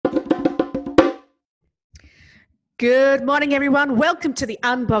Good morning, everyone. Welcome to the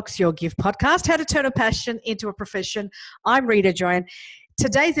Unbox Your Gift podcast, how to turn a passion into a profession. I'm Rita Joanne.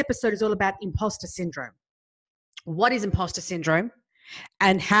 Today's episode is all about imposter syndrome. What is imposter syndrome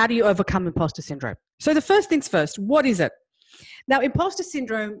and how do you overcome imposter syndrome? So the first things first, what is it? Now, imposter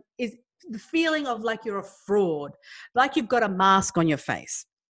syndrome is the feeling of like you're a fraud, like you've got a mask on your face.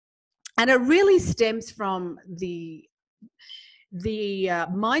 And it really stems from the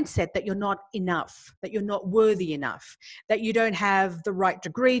mindset that you're not enough, that you're not worthy enough, that you don't have the right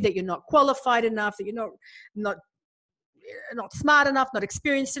degree, that you're not qualified enough, that you're not smart enough, not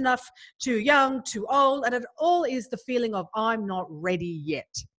experienced enough, too young, too old. And it all is the feeling of I'm not ready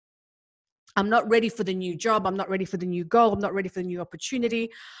yet. I'm not ready for the new job. I'm not ready for the new goal. I'm not ready for the new opportunity.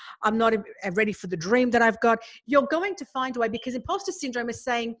 I'm not ready for the dream that I've got. You're going to find a way, because imposter syndrome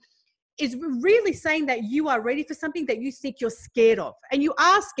is really saying that you are ready for something that you think you're scared of, and you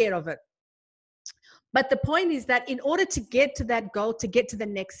are scared of it. But the point is that in order to get to that goal, to get to the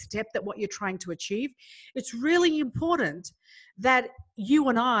next step, that what you're trying to achieve, it's really important that you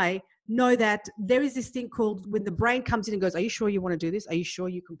and I know that there is this thing called, when the brain comes in and goes, are you sure you want to do this? Are you sure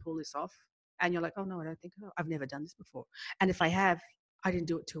you can pull this off? And you're like, oh no, I don't think so. I've never done this before. And if I have, I didn't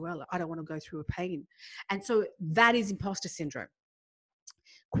do it too well. I don't want to go through a pain. And so that is imposter syndrome.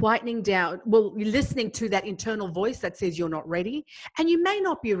 Quietening down, well, you're listening to that internal voice that says you're not ready, and you may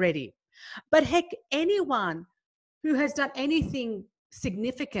not be ready. But heck, anyone who has done anything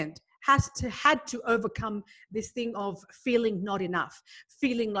significant had to overcome this thing of feeling not enough,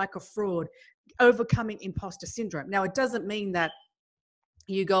 feeling like a fraud, overcoming imposter syndrome. Now, it doesn't mean that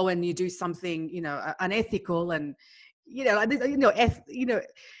you go and you do something, unethical, and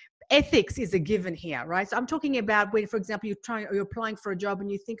ethics is a given here, right? So I'm talking about when, for example, you're applying for a job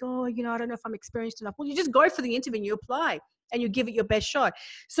and you think, oh, I don't know if I'm experienced enough. Well, you just go for the interview and you apply and you give it your best shot.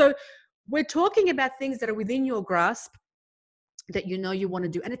 So we're talking about things that are within your grasp that you want to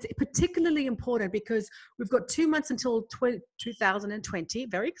do. And it's particularly important because we've got 2 months until 2020.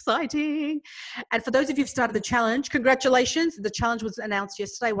 Very exciting. And for those of you who've started the challenge, congratulations. The challenge was announced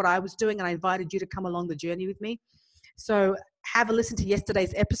yesterday, what I was doing, and I invited you to come along the journey with me. So have a listen to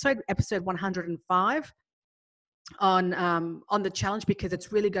yesterday's episode 105 on the challenge, because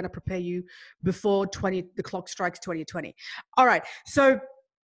it's really going to prepare you before the clock strikes 2020. All right. So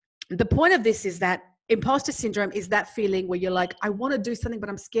the point of this is that imposter syndrome is that feeling where you're like, I want to do something, but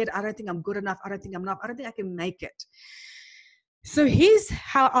I'm scared. I don't think I'm good enough. I don't think I'm enough. I don't think I can make it. So here's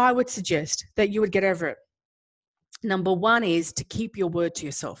how I would suggest that you would get over it. Number one is to keep your word to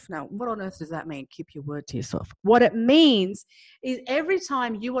yourself. Now, what on earth does that mean, keep your word to yourself? What it means is every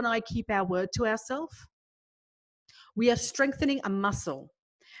time you and I keep our word to ourselves, we are strengthening a muscle,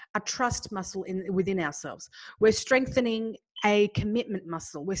 a trust muscle within ourselves. We're strengthening a commitment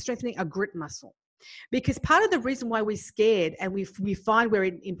muscle. We're strengthening a grit muscle. Because part of the reason why we're scared and we find we're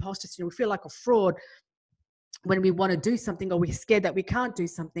in imposter syndrome, we feel like a fraud when we want to do something, or we're scared that we can't do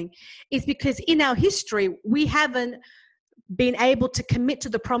something, is because in our history, we haven't been able to commit to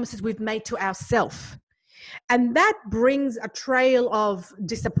the promises we've made to ourselves. And that brings a trail of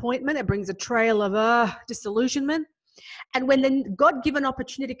disappointment. It brings a trail of disillusionment. And when the God-given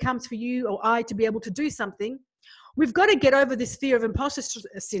opportunity comes for you or I to be able to do something, we've got to get over this fear of imposter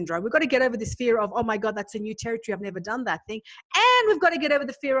syndrome. We've got to get over this fear of, oh my God, that's a new territory. I've never done that thing. And we've got to get over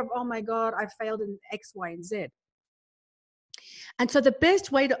the fear of, oh my God, I failed in X, Y, and Z. And so the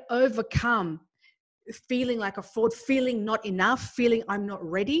best way to overcome feeling like a fraud, feeling not enough, feeling I'm not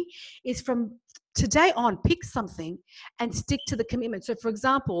ready, is from today on, pick something and stick to the commitment. So for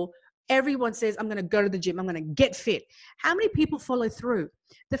example, everyone says, I'm going to go to the gym. I'm going to get fit. How many people follow through?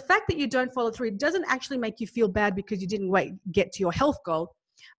 The fact that you don't follow through doesn't actually make you feel bad because you didn't get to your health goal,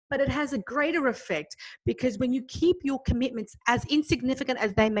 but it has a greater effect, because when you keep your commitments, as insignificant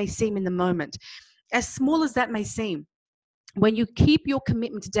as they may seem in the moment, as small as that may seem, when you keep your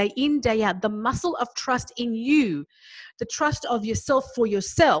commitment day in, day out, the muscle of trust in you, the trust of yourself for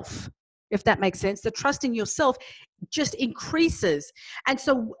yourself, if that makes sense, the trust in yourself just increases. And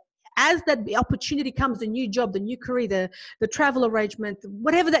so as that opportunity comes, the new job, the new career, the travel arrangement,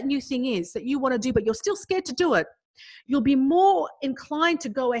 whatever that new thing is that you want to do, but you're still scared to do it, you'll be more inclined to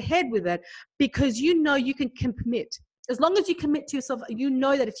go ahead with it, because you know you can commit. As long as you commit to yourself, you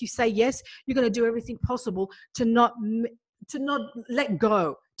know that if you say yes, you're going to do everything possible to not let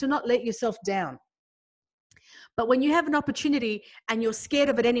go, to not let yourself down. But when you have an opportunity and you're scared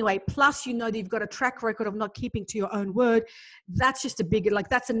of it anyway, plus you know that you've got a track record of not keeping to your own word, that's just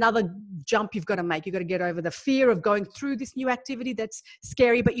that's another jump you've got to make. You've got to get over the fear of going through this new activity that's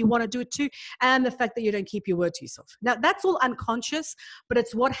scary, but you want to do it too, and the fact that you don't keep your word to yourself. Now, that's all unconscious, but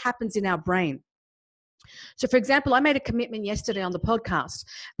it's what happens in our brain. So, for example, I made a commitment yesterday on the podcast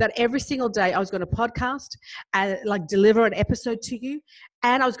that every single day I was going to podcast and like deliver an episode to you,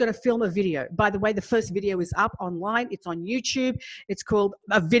 and I was going to film a video. By the way, the first video is up online. It's on YouTube. It's called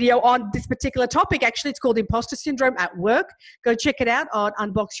a video on this particular topic. Actually, it's called Imposter Syndrome at Work. Go check it out on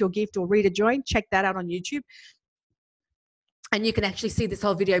Unbox Your Gift or Reader Join. Check that out on YouTube. And you can actually see this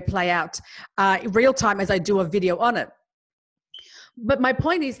whole video play out in real time as I do a video on it. But my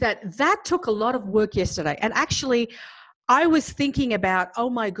point is that took a lot of work yesterday. And actually, I was thinking about, oh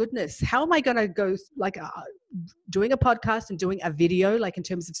my goodness, how am I going to go like doing a podcast and doing a video, like in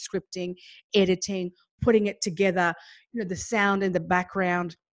terms of scripting, editing, putting it together, the sound in the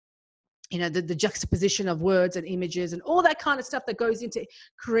background, the juxtaposition of words and images and all that kind of stuff that goes into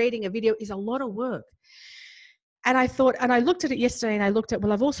creating a video is a lot of work. And I thought, and I looked at it yesterday and I looked at,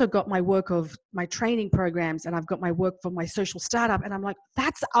 well, I've also got my work of my training programs and I've got my work for my social startup. And I'm like,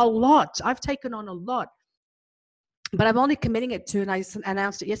 that's a lot. I've taken on a lot. But I'm only committing it to, and I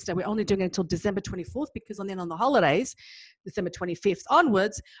announced it yesterday, we're only doing it until December 24th because then on the holidays, December 25th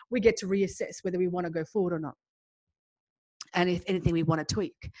onwards, we get to reassess whether we want to go forward or not. And if anything we want to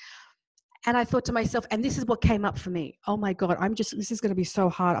tweak. And I thought to myself, and this is what came up for me. Oh my God, this is going to be so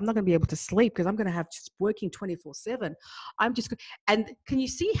hard. I'm not going to be able to sleep because I'm going to have just working 24/7. And can you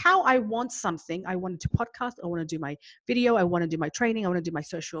see how I want something? I wanted to podcast. I want to do my video. I want to do my training. I want to do my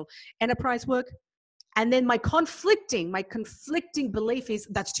social enterprise work. And then my conflicting belief is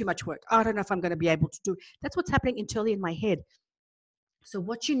that's too much work. I don't know if I'm going to be able to do it. That's what's happening internally in my head. So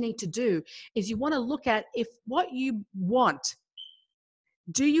what you need to do is you want to look at if what you want,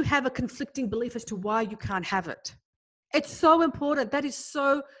 do you have a conflicting belief as to why you can't have it? It's so important. That is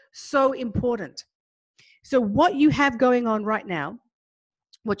so, so important. So what you have going on right now,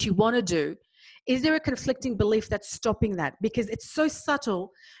 what you want to do, is there a conflicting belief that's stopping that? Because it's so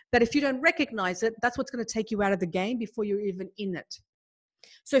subtle that if you don't recognize it, that's what's going to take you out of the game before you're even in it.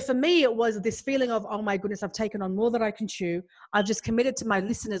 So for me, it was this feeling of, oh my goodness, I've taken on more than I can chew. I've just committed to my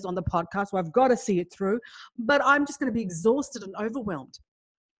listeners on the podcast, so I've got to see it through, but I'm just going to be exhausted and overwhelmed.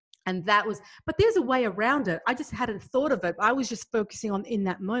 And but there's a way around it. I just hadn't thought of it. I was just focusing on in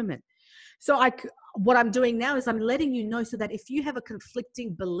that moment. So what I'm doing now is I'm letting you know so that if you have a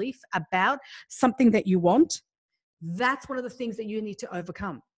conflicting belief about something that you want, that's one of the things that you need to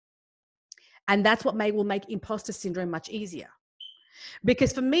overcome. And that's what will make imposter syndrome much easier.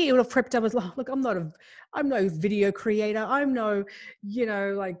 Because for me, it would have prepped. I was like, look, I'm no video creator. I'm no,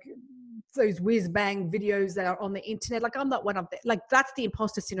 like those whiz bang videos that are on the internet. Like I'm not one of them. Like that's the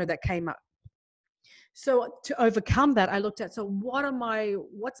imposter syndrome that came up. So to overcome that, I looked at, so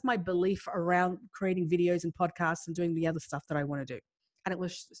what's my belief around creating videos and podcasts and doing the other stuff that I want to do? And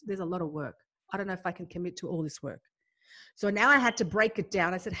there's a lot of work. I don't know if I can commit to all this work. So now I had to break it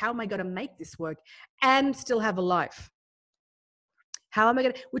down. I said, how am I going to make this work and still have a life? How am I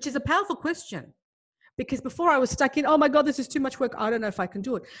going to, which is a powerful question. Because before I was stuck in, oh my God, this is too much work. I don't know if I can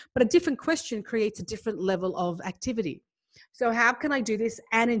do it. But a different question creates a different level of activity. So how can I do this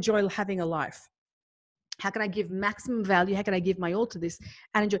and enjoy having a life? How can I give maximum value? How can I give my all to this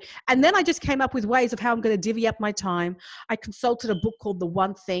and enjoy? And then I just came up with ways of how I'm going to divvy up my time. I consulted a book called The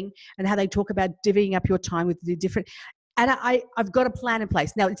One Thing and how they talk about divvying up your time with the different. And I've got a plan in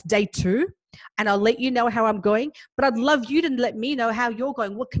place. Now it's day 2 and I'll let you know how I'm going, but I'd love you to let me know how you're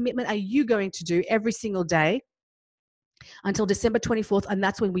going. What commitment are you going to do every single day until December 24th? And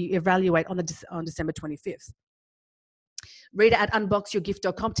that's when we evaluate on December 25th. Rita at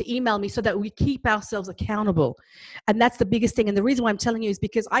unboxyourgift.com to email me so that we keep ourselves accountable. And that's the biggest thing. And the reason why I'm telling you is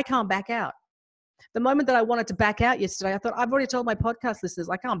because I can't back out. The moment that I wanted to back out yesterday, I thought, I've already told my podcast listeners,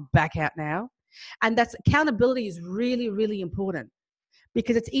 I can't back out now. And that's accountability is really, really important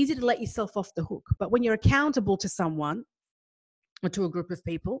because it's easy to let yourself off the hook. But when you're accountable to someone or to a group of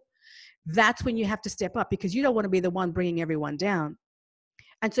people, that's when you have to step up because you don't want to be the one bringing everyone down.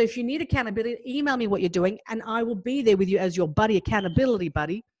 And so if you need accountability, email me what you're doing and I will be there with you as your buddy, accountability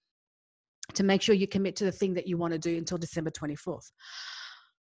buddy, to make sure you commit to the thing that you want to do until December 25th,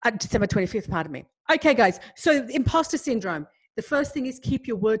 pardon me. Okay, guys. So imposter syndrome, the first thing is keep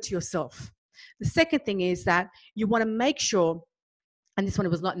your word to yourself. The second thing is that you want to make sure, and this one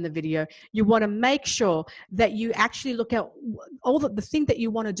was not in the video, you want to make sure that you actually look at all the thing that you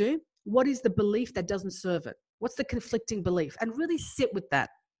want to do. What is the belief that doesn't serve it? What's the conflicting belief? And really sit with that.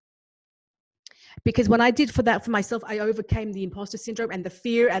 Because when I did for myself, I overcame the imposter syndrome and the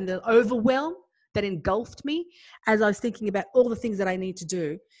fear and the overwhelm that engulfed me as I was thinking about all the things that I need to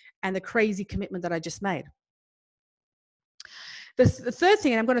do and the crazy commitment that I just made. The third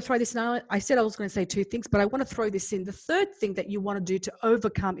thing, and I'm going to throw this in, I said I was going to say 2 things, but I want to throw this in. The third thing that you want to do to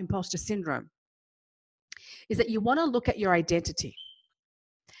overcome imposter syndrome is that you want to look at your identity.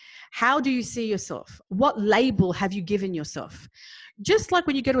 How do you see yourself? What label have you given yourself? Just like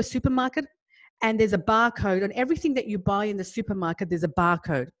when you go to a supermarket and there's a barcode on everything that you buy in the supermarket, there's a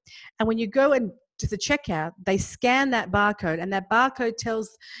barcode. And when you go and to the checkout, they scan that barcode, and that barcode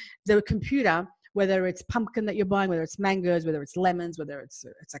tells the computer whether it's pumpkin that you're buying, whether it's mangoes, whether it's lemons, whether it's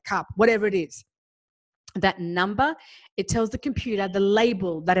a cup, whatever it is. That number, it tells the computer the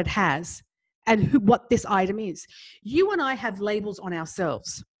label that it has and what this item is. You and I have labels on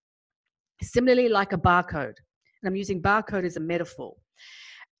ourselves, similarly like a barcode. And I'm using barcode as a metaphor.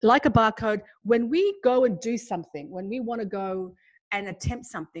 Like a barcode, when we go and do something, when we want to go and attempt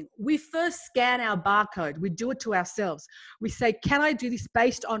something, we first scan our barcode. We do it to ourselves. We say, can I do this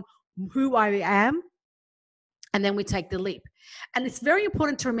based on who I am? And then we take the leap. And it's very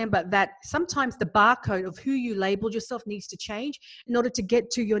important to remember that sometimes the barcode of who you labeled yourself needs to change in order to get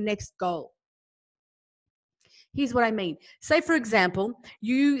to your next goal. Here's what I mean. Say, for example,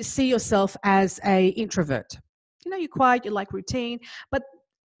 you see yourself as an introvert. You know, you're quiet, you like routine, but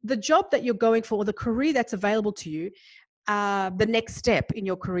the job that you're going for, or the career that's available to you, the next step in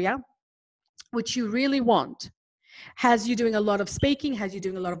your career, which you really want, has you doing a lot of speaking, has you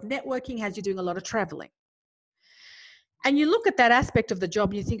doing a lot of networking, has you doing a lot of traveling. And you look at that aspect of the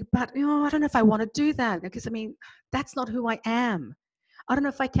job and you think, but I don't know if I want to do that, because that's not who I am. I don't know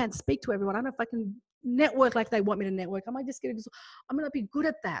if I can speak to everyone. I don't know if I can network like they want me to network. I might just I'm going to be good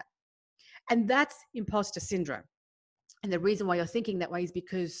at that. And that's imposter syndrome. And the reason why you're thinking that way is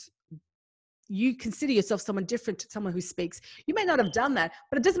because you consider yourself someone different to someone who speaks. You may not have done that,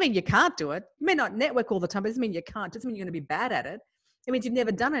 but it doesn't mean you can't do it. You may not network all the time, but it doesn't mean you can't. It doesn't mean you're going to be bad at it. It means you've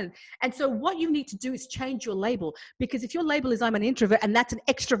never done it. And so what you need to do is change your label, because if your label is I'm an introvert, and that's an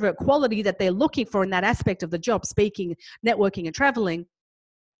extrovert quality that they're looking for in that aspect of the job, speaking, networking, and traveling,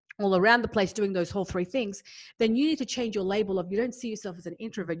 all around the place doing those whole three things, then you need to change your label of, you don't see yourself as an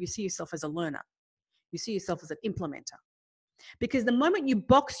introvert, you see yourself as a learner. You see yourself as an implementer. Because the moment you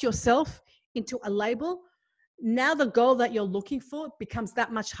box yourself into a label, now the goal that you're looking for becomes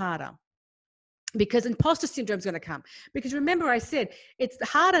that much harder. Because imposter syndrome is going to come. Because remember I said, it's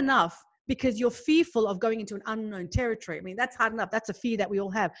hard enough because you're fearful of going into an unknown territory. That's hard enough. That's a fear that we all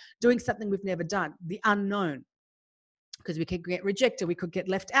have, doing something we've never done, the unknown. Because we could get rejected, we could get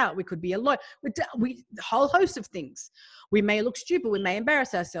left out, we could be alone, a whole host of things. We may look stupid, we may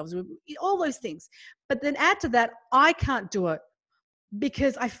embarrass ourselves, all those things. But then add to that, I can't do it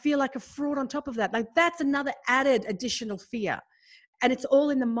because I feel like a fraud on top of that. Like that's another added additional fear. And it's all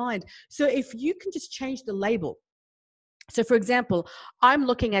in the mind. So if you can just change the label. So for example, I'm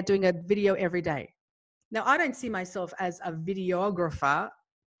looking at doing a video every day. Now, I don't see myself as a videographer.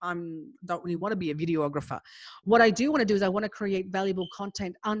 I don't really want to be a videographer. What I do want to do is I want to create valuable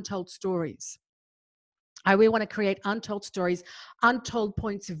content, untold stories. I really want to create untold stories, untold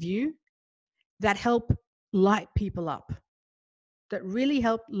points of view that help light people up, that really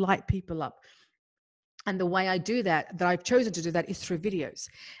help light people up. And the way I do that I've chosen to do that, is through videos.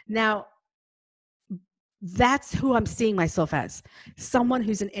 Now, that's who I'm seeing myself as, someone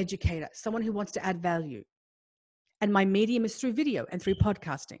who's an educator, someone who wants to add value. And my medium is through video and through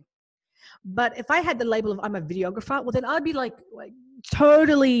podcasting. But if I had the label of I'm a videographer, well, then I'd be like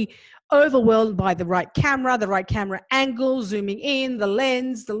totally overwhelmed by the right camera angle, zooming in, the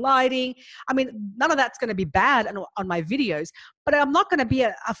lens, the lighting. None of that's going to be bad on my videos, but I'm not going to be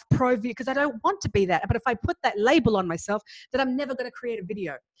a pro view because I don't want to be that. But if I put that label on myself, then I'm never going to create a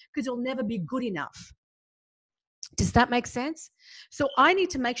video because it'll never be good enough. Does that make sense? So I need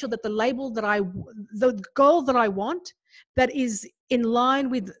to make sure that the goal that I want, that is in line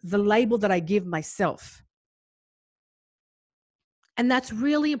with the label that I give myself. And that's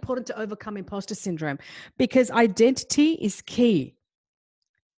really important to overcome imposter syndrome, because identity is key.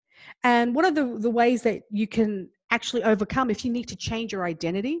 And one of the ways that you can actually overcome, if you need to change your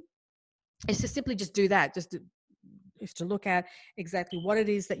identity, is to simply just do that. Is to look at exactly what it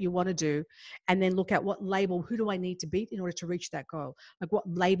is that you want to do, and then look at what label, who do I need to be in order to reach that goal? Like what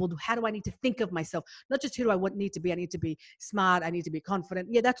label, how do I need to think of myself? Not just who do I need to be. I need to be smart. I need to be confident.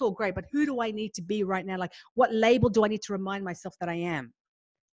 Yeah, that's all great. But who do I need to be right now? Like what label do I need to remind myself that I am?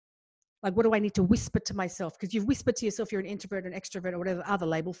 Like what do I need to whisper to myself? Because you've whispered to yourself you're an introvert, an extrovert, or whatever other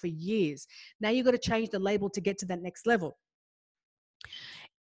label for years. Now you've got to change the label to get to that next level.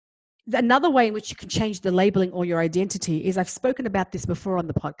 Another way in which you can change the labeling or your identity is, I've spoken about this before on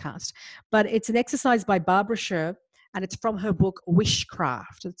the podcast, but it's an exercise by Barbara Sher, and it's from her book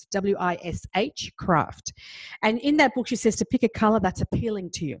Wishcraft. It's W-I-S-H craft. And in that book, she says to pick a color that's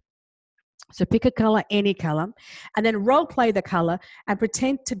appealing to you. So pick a color, any color, and then role play the color and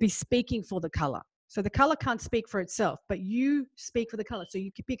pretend to be speaking for the color. So the color can't speak for itself, but you speak for the color. So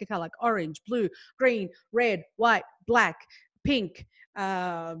you can pick a color like orange, blue, green, red, white, black, pink,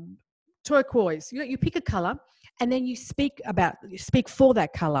 turquoise. You pick a color and then you speak for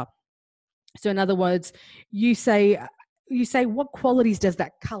that color. So in other words, you say what qualities does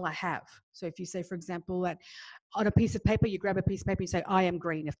that color have? So if you say, for example, that on a piece of paper, you grab a piece of paper, you say, I am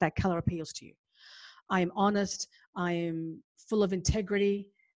green, if that color appeals to you. I am honest, I am full of integrity,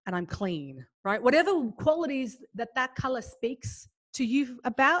 and I'm clean, right? Whatever qualities that color speaks to you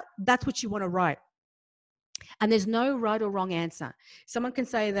about, that's what you want to write. And there's no right or wrong answer. Someone can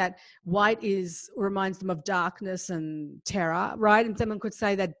say that white reminds them of darkness and terror, right? And someone could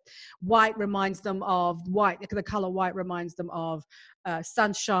say that white reminds them of the color white reminds them of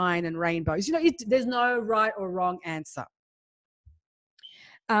sunshine and rainbows. There's no right or wrong answer.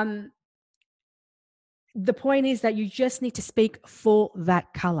 The point is that you just need to speak for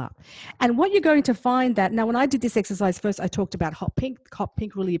that color. And what you're going to find that, now when I did this exercise first, I talked about hot pink. Hot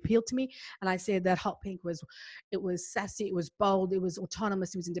pink really appealed to me. And I said that hot pink was sassy, it was bold, it was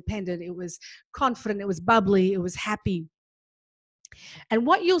autonomous, it was independent, it was confident, it was bubbly, it was happy. And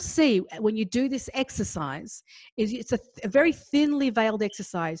what you'll see when you do this exercise is it's a very thinly veiled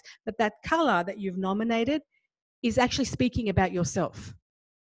exercise, that color that you've nominated is actually speaking about yourself.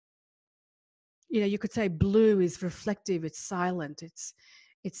 You could say blue is reflective, it's silent, it's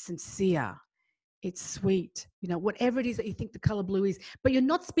sincere, it's sweet, whatever it is that you think the color blue is. But you're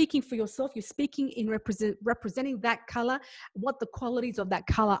not speaking for yourself, you're speaking in representing that color, what the qualities of that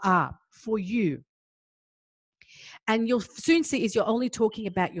color are for you. And you'll soon see is you're only talking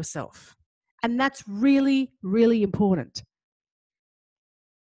about yourself. And that's really, really important.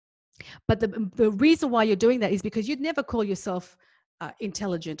 But the reason why you're doing that is because you'd never call yourself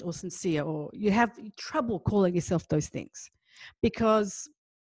intelligent or sincere, or you have trouble calling yourself those things because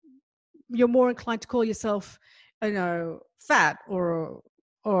you're more inclined to call yourself, fat or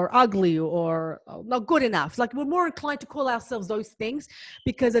ugly or not good enough. Like we're more inclined to call ourselves those things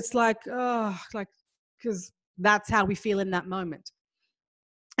because it's because that's how we feel in that moment.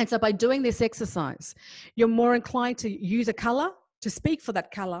 And so by doing this exercise, you're more inclined to use a color to speak for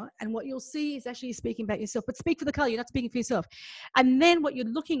that color. And what you'll see is actually speaking about yourself, but speak for the color, you're not speaking for yourself. And then what you're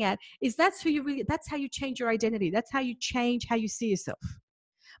looking at is that's how you change your identity. That's how you change how you see yourself.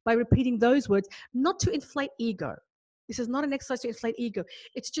 By repeating those words, not to inflate ego. This is not an exercise to inflate ego.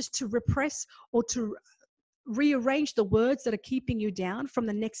 It's just to repress or to rearrange the words that are keeping you down from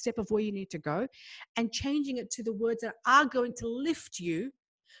the next step of where you need to go and changing it to the words that are going to lift you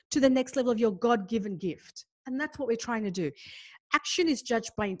to the next level of your God-given gift. And that's what we're trying to do. Action is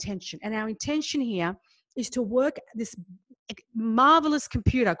judged by intention. And our intention here is to work this marvelous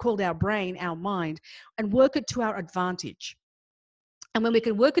computer called our brain, our mind, and work it to our advantage. And when we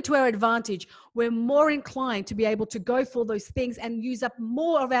can work it to our advantage, we're more inclined to be able to go for those things and use up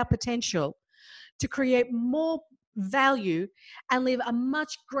more of our potential to create more value and live a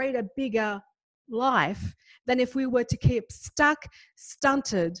much greater, bigger life than if we were to keep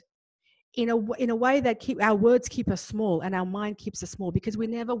stunted in a way that our words keep us small and our mind keeps us small, because we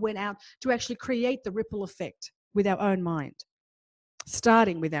never went out to actually create the ripple effect with our own mind,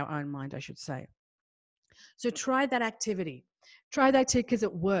 starting with our own mind, I should say. So try that activity. Try that too, because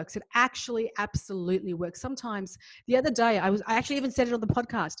it works. It actually absolutely works. Sometimes the other day, I actually even said it on the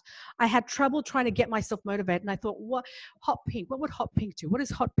podcast. I had trouble trying to get myself motivated, and I thought, what would hot pink do? What does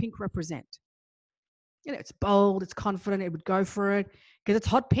hot pink represent? It's bold, it's confident, it would go for it because it's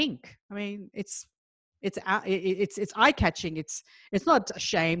hot pink. I mean, it's eye-catching. It's not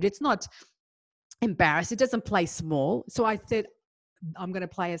ashamed. It's not embarrassed. It doesn't play small. So I said, I'm going to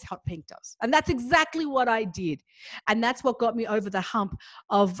play as hot pink does. And that's exactly what I did. And that's what got me over the hump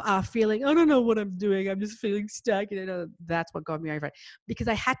of feeling, I don't know what I'm doing. I'm just feeling stuck. That's what got me over it. Because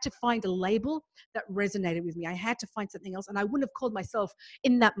I had to find a label that resonated with me. I had to find something else. And I wouldn't have called myself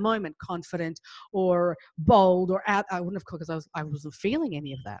in that moment confident or bold or out. I wouldn't have called, because I wasn't feeling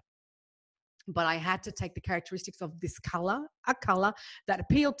any of that. But I had to take the characteristics of this color, a color that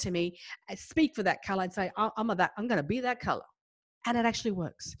appealed to me, and speak for that color and say, I'm going to be that color. And it actually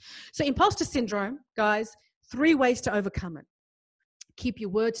works. So imposter syndrome, guys, 3 ways to overcome it. Keep your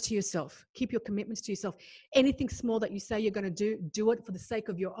words to yourself. Keep your commitments to yourself. Anything small that you say you're going to do it for the sake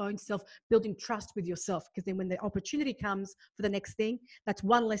of your own self, building trust with yourself. Because then when the opportunity comes for the next thing, that's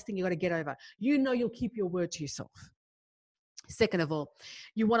one less thing you got to get over. You'll keep your word to yourself. Second of all,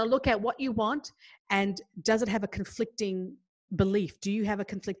 you want to look at what you want and does it have a conflicting belief? Do you have a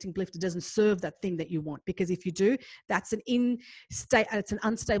conflicting belief that doesn't serve that thing that you want? Because if you do, that's it's an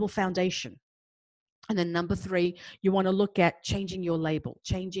unstable foundation. And then number 3, you want to look at changing your label,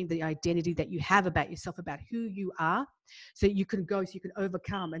 changing the identity that you have about yourself, about who you are, so you can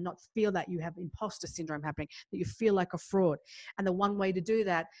overcome and not feel that you have imposter syndrome happening, that you feel like a fraud. And the one way to do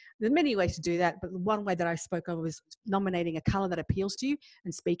that, there are many ways to do that, but the one way that I spoke of was nominating a color that appeals to you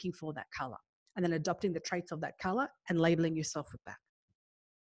and speaking for that color, and then adopting the traits of that color and labeling yourself with that,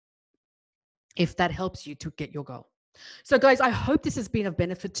 if that helps you to get your goal. So guys, I hope this has been of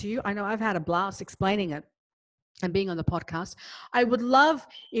benefit to you. I know I've had a blast explaining it and being on the podcast. I would love,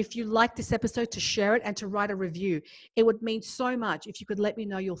 if you like this episode, to share it and to write a review. It would mean so much if you could let me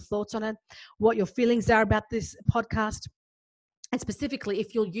know your thoughts on it, what your feelings are about this podcast, and specifically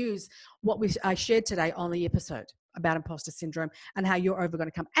if you'll use what I shared today on the episode about imposter syndrome and how you're going to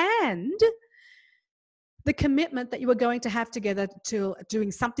overcome, and the commitment that you are going to have together to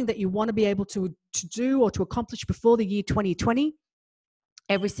doing something that you want to be able to do or to accomplish before the year 2020,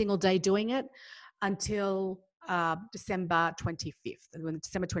 every single day doing it until December 25th. And when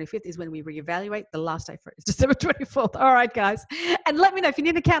December 25th is when we reevaluate. The last day for it is December 24th. All right, guys. And let me know if you need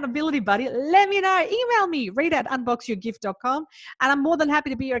an accountability buddy. Let me know. Email me, read@unboxyourgift.com. And I'm more than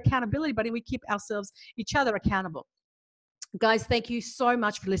happy to be your accountability buddy. We keep each other accountable. Guys, thank you so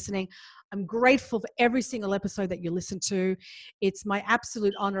much for listening. I'm grateful for every single episode that you listen to. It's my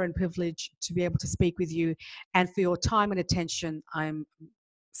absolute honor and privilege to be able to speak with you, and for your time and attention, I'm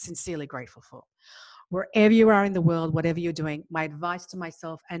sincerely grateful for. Wherever you are in the world, whatever you're doing, my advice to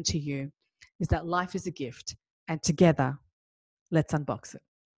myself and to you is that life is a gift, and together, let's unbox it.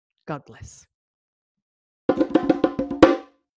 God bless.